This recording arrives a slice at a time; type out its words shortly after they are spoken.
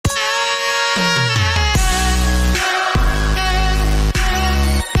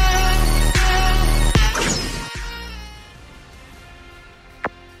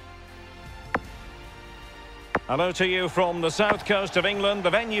Hello to you from the south coast of England. The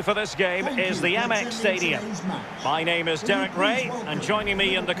venue for this game is the Amex Stadium. My name is Derek Ray, and joining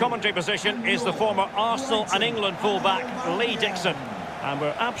me in the commentary position is the former Arsenal and England fullback, Lee Dixon. And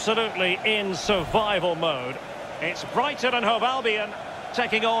we're absolutely in survival mode. It's Brighton and Hove Albion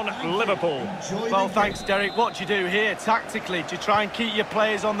taking on Liverpool. Well, thanks, Derek. What do you do here tactically? Do you try and keep your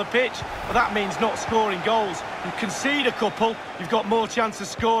players on the pitch? Well, that means not scoring goals. You concede a couple, you've got more chance of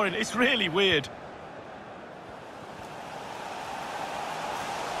scoring. It's really weird.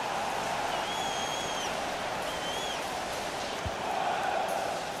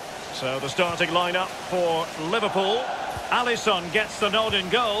 So the starting lineup for Liverpool. Alisson gets the nod in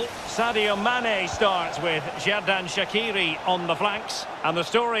goal. Sadio Mane starts with Xherdan Shaqiri on the flanks. And the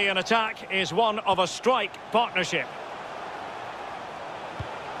story in attack is one of a strike partnership.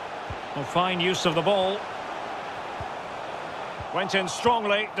 Well, fine use of the ball. Went in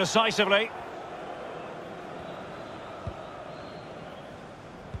strongly, decisively.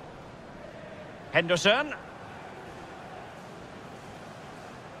 Henderson.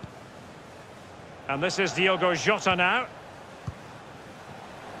 And this is Diogo Jota now.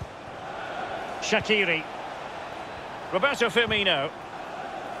 Shaqiri. Roberto Firmino.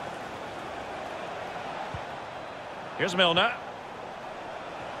 Here's Milner.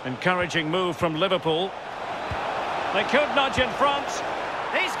 Encouraging move from Liverpool. They could nudge in front.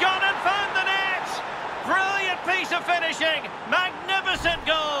 He's gone and found the net! Brilliant piece of finishing. Magnificent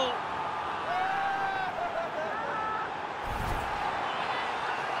goal.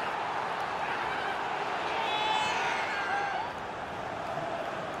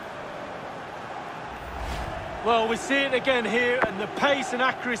 Well, we see it again here, and the pace and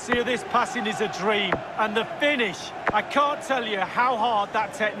accuracy of this passing is a dream. And the finish, I can't tell you how hard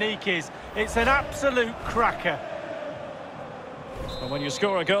that technique is. It's an absolute cracker. And when you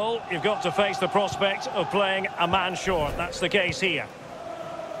score a goal, you've got to face the prospect of playing a man short. That's the case here.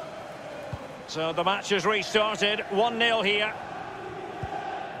 So the match has restarted, 1-0 here.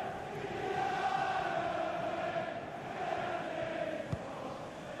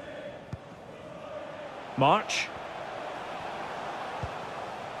 March.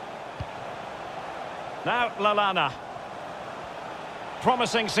 Now Lallana.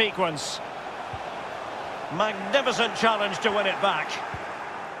 Promising sequence. Magnificent challenge to win it back.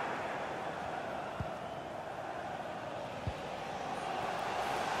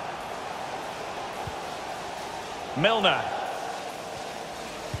 Milner.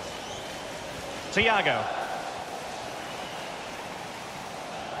 Thiago.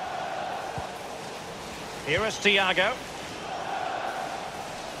 Here is Thiago.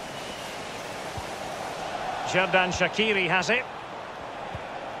 Xherdan Shaqiri has it.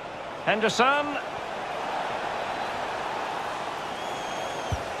 Henderson.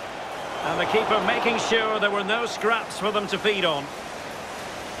 And the keeper making sure there were no scraps for them to feed on.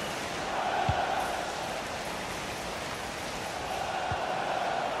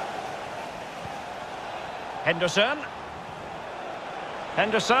 Henderson.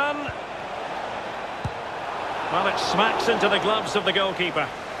 Henderson. Well, it smacks into the gloves of the goalkeeper.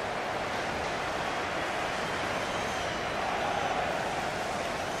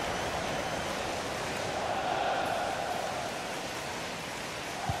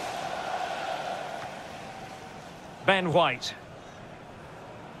 Ben White.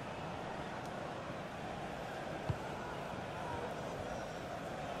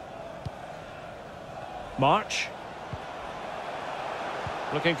 March.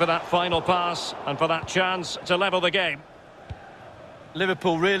 Looking for that final pass and for that chance to level the game.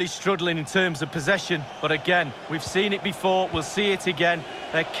 Liverpool really struggling in terms of possession, but again, we've seen it before, we'll see it again.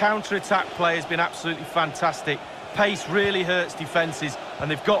 Their counter-attack play has been absolutely fantastic. Pace really hurts defences, and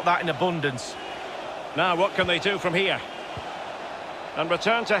they've got that in abundance. Now, what can they do from here? And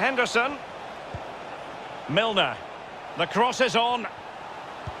return to Henderson. Milner. The cross is on.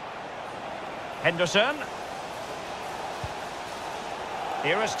 Henderson.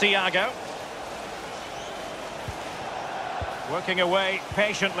 Here is Thiago. Working away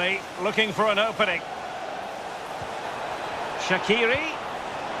patiently, looking for an opening. Shaqiri.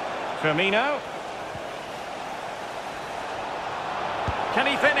 Firmino. Can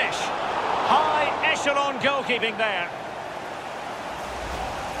he finish? High echelon goalkeeping there.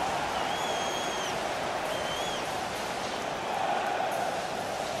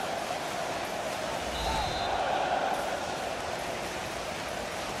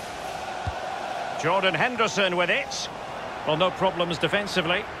 Jordan Henderson with it. Well, no problems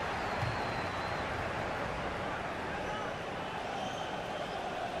defensively.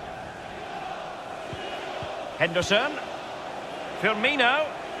 Henderson. Firmino.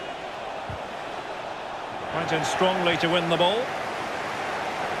 Went in strongly to win the ball.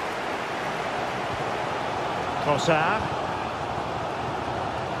 Trossard.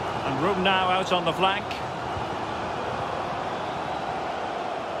 And room now out on the flank.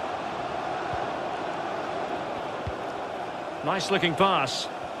 Nice looking pass.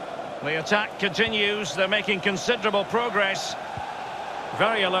 The attack continues. They're making considerable progress.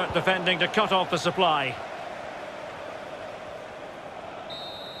 Very alert defending to cut off the supply.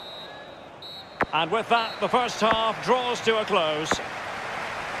 And with that, the first half draws to a close.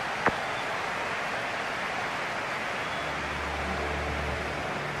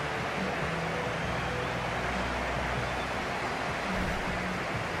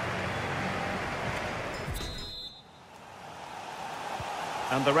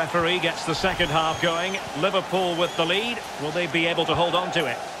 And the referee gets the second half going. Liverpool with the lead. Will they be able to hold on to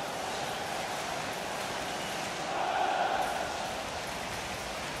it?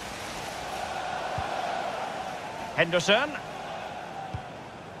 Henderson.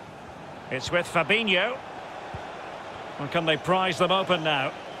 It's with Fabinho. And can they prize them open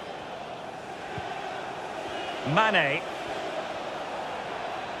now? Mane.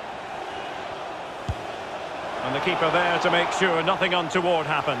 And the keeper there to make sure nothing untoward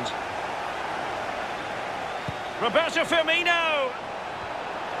happened. Roberto Firmino!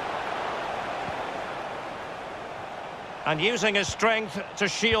 And using his strength to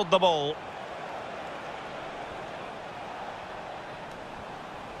shield the ball.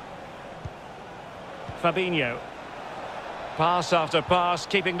 Fabinho. Pass after pass,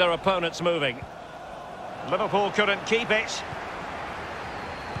 keeping their opponents moving. Liverpool couldn't keep it.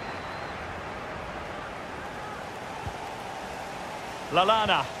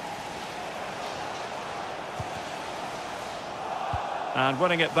 Lallana. And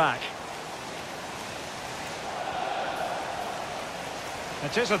winning it back.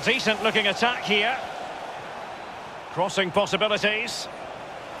 It is a decent looking attack here. Crossing possibilities.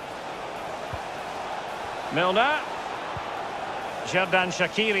 Milner. Xherdan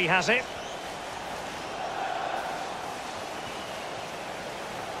Shaqiri has it.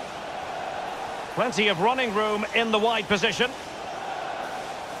 Plenty of running room in the wide position.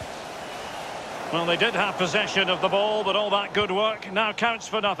 Well, they did have possession of the ball, but all that good work now counts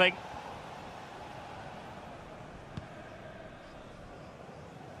for nothing.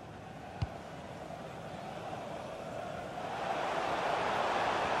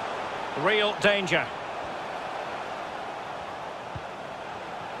 Real danger.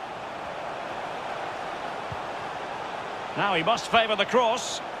 Now he must favour the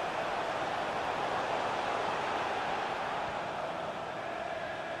cross.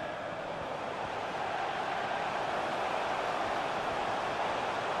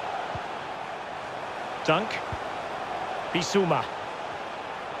 Dunk. Bissouma.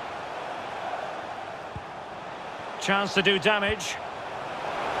 Chance to do damage.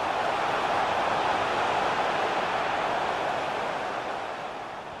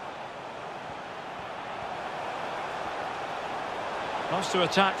 Wants to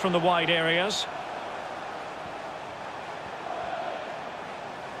attack from the wide areas.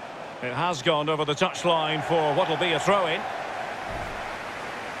 It has gone over the touchline for what will be a throw-in.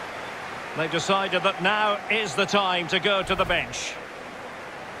 They've decided that now is the time to go to the bench.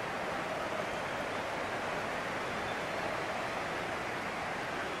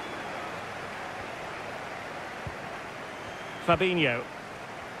 Fabinho.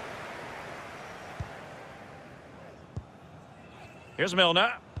 Here's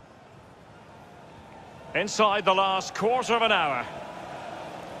Milner. Inside the last quarter of an hour.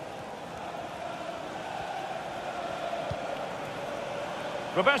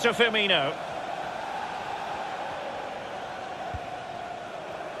 Roberto Firmino.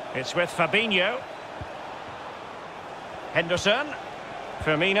 It's with Fabinho. Henderson.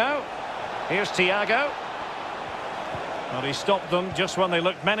 Firmino. Here's Thiago. Well, he stopped them just when they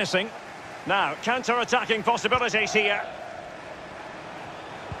looked menacing. Now, counter-attacking possibilities here.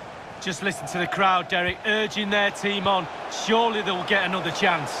 Just listen to the crowd, Derek, urging their team on. Surely they'll get another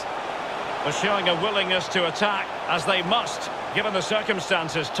chance. They're showing a willingness to attack, as they must, given the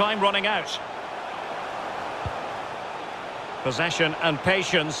circumstances. Time running out. Possession and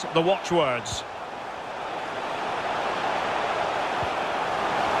patience, the watchwords.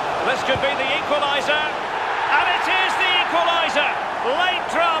 This could be the equaliser. And it is the equaliser. Late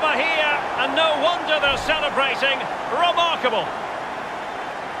drama here, and no wonder they're celebrating. Remarkable.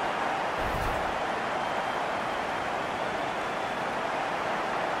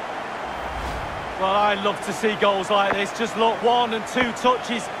 Well, I love to see goals like this. Just look, 1 and 2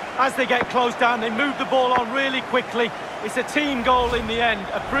 touches. As they get close down, they move the ball on really quickly. It's a team goal in the end.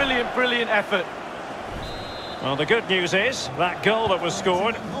 A brilliant, brilliant effort. Well, the good news is that goal that was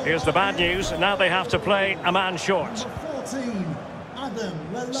scored. Here's the bad news. Now they have to play a man short. 14,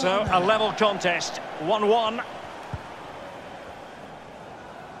 So, a level contest. 1-1.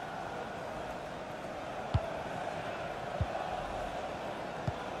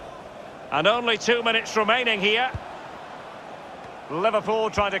 And only 2 minutes remaining here.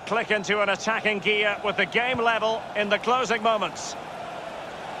 Liverpool trying to click into an attacking gear with the game level in the closing moments.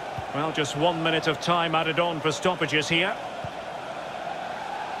 Well, just 1 minute of time added on for stoppages here.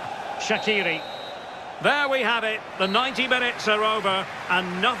 Shaqiri. There we have it. The 90 minutes are over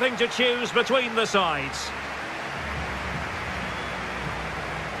and nothing to choose between the sides.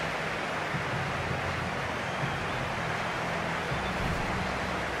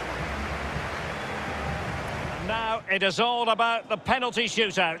 Now it is all about the penalty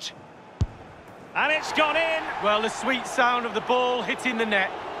shootout. And it's gone in. Well, the sweet sound of the ball hitting the net.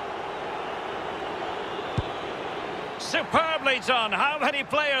 Superbly done. How many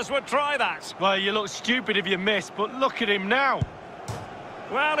players would try that? Well, you look stupid if you miss, but look at him now.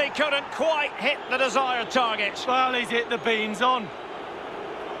 Well, he couldn't quite hit the desired target. Well, he's hit the beans on.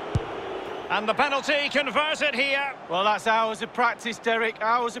 And the penalty converted here. Well, that's hours of practice, Derek,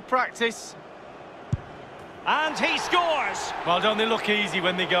 hours of practice. And he scores. Well, don't they look easy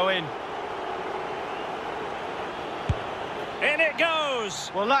when they go in? In it goes.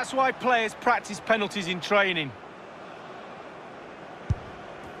 Well, that's why players practice penalties in training.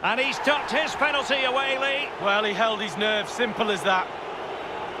 And he's tucked his penalty away, Lee. Well, he held his nerve, simple as that.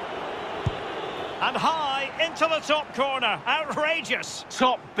 And high into the top corner. Outrageous.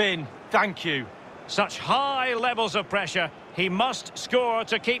 Top bin, thank you. Such high levels of pressure. He must score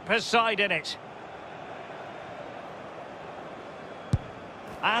to keep his side in it.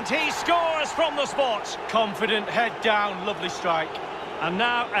 And he scores from the spot. Confident, head down, lovely strike. And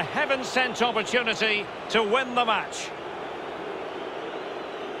now a heaven-sent opportunity to win the match.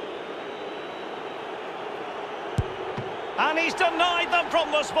 And he's denied them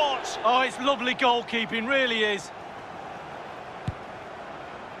from the spot. Oh, it's lovely goalkeeping, really is.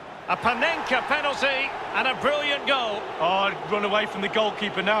 A Panenka penalty and a brilliant goal. Oh, I'd run away from the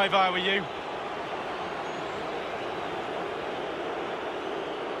goalkeeper now if I were you.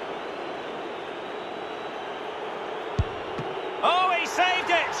 Oh, he saved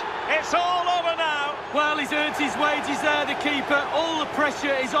it. It's all over now. Well, he's earned his wages there, the keeper. All the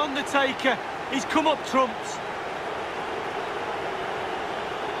pressure is on the taker. He's come up trumps.